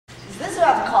This is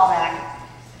about the callback.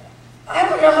 I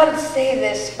don't know how to say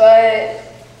this, but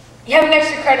you have an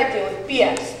extra credit deal with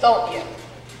BS, don't you?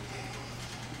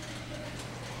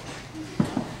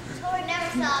 Toy never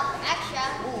sell for extra.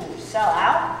 Ooh, sell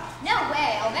out? No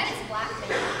way. I'll bet it's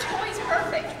blackmail. Toy's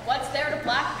perfect. What's there to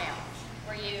blackmail?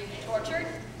 Were you tortured?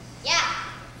 Yeah.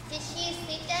 Did she use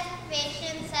sleep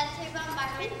deprivation, sensory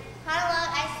bombardment,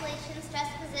 monologue, isolation, stress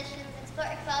positions, explore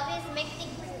phobias, make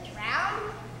things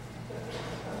drown?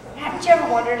 Haven't you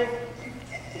ever wondered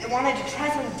if you wanted to try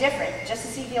something different, just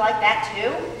to see if you like that too?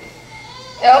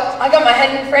 Nope, I got my head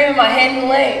in the frame and my hand in the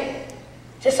lane.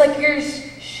 Just like yours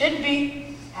should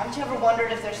be. Haven't you ever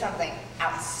wondered if there's something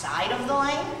outside of the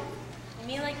lane? You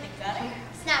mean like the gutter?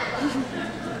 Snack bar.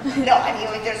 No, I mean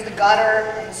like there's the gutter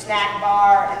and the snack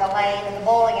bar and the lane and the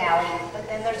bowling alley, but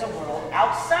then there's a world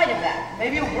outside of that.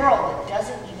 Maybe a world that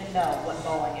doesn't even know what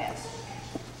bowling is.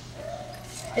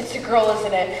 It's a girl,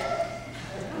 isn't it?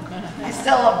 I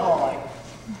still love bowling.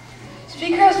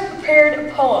 Speaker has prepared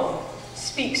a poem.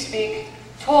 Speak, speak.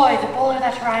 Toy, the bowler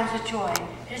that rhymes with joy.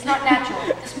 It is not natural,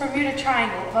 this Bermuda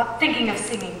Triangle, about thinking of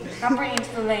singing, not bringing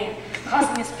to the lane,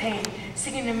 causing us pain,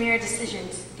 singing to mere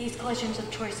decisions, these collisions of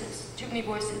choices, too many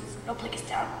voices, no blick us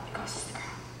down, it costs us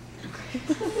the crown.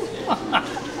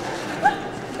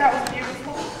 That was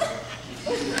beautiful.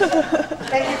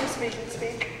 Thank you for speaking,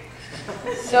 speak.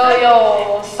 So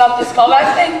you'll stop this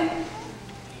callback thing?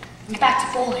 Get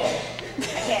back to bowling.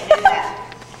 I can't do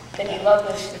that. Then you love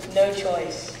this with no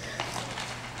choice.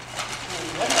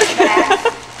 What's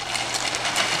that?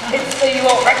 It's so you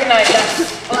won't recognize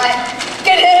us. But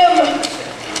Get him!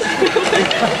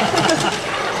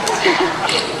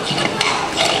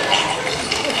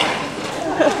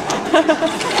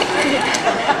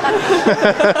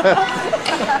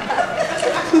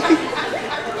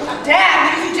 Dad,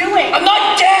 what are you doing? I'm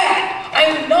not Dad!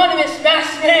 I'm an anonymous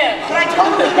masked man. But I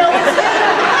totally know it's you.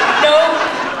 No,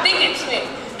 think it's me.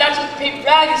 That's what the paper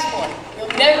bag is for.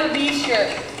 You'll never be sure.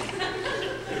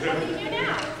 What do you do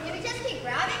now? Did we just keep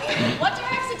grabbing it? What's your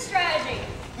exit strategy?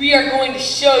 We are going to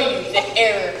show you the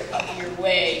error of your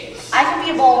ways. I can be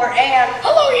a bowler and...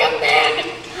 Hello, young man.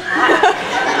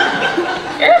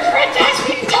 Your friend asked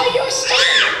me to tell you a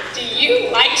story. Do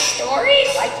you like stories?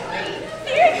 I like to read.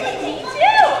 Seriously, me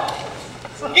too.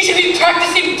 You should be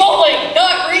practicing bowling,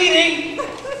 not reading.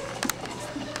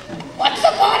 Once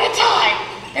upon a time,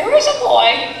 there was a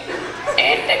boy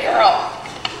and a girl.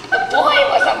 The boy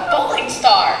was a bowling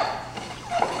star.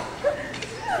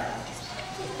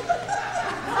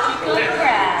 Good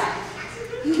crap.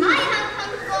 Hi,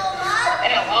 uncomfortable love.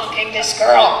 And along came this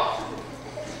girl.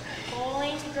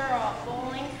 Bowling girl.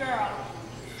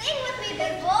 Sing with me,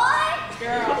 big boy.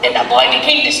 Girl. And the boy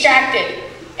became distracted.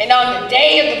 And on the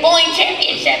day of the bowling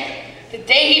championship, the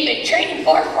day he'd been training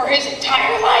for his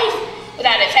entire life,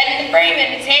 without his head in the frame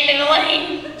and his hand in the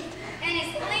lane, And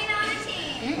he's clean on the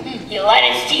team. he let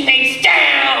his teammates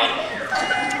down.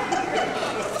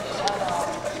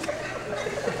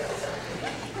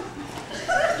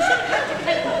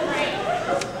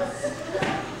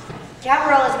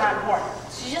 Gabriella's not important.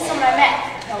 She's just someone I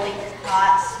met. Elite,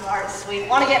 hot, smart, sweet,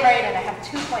 want to get married and I have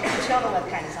 2.2 children with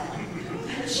kind of someone.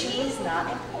 But she's not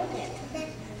important.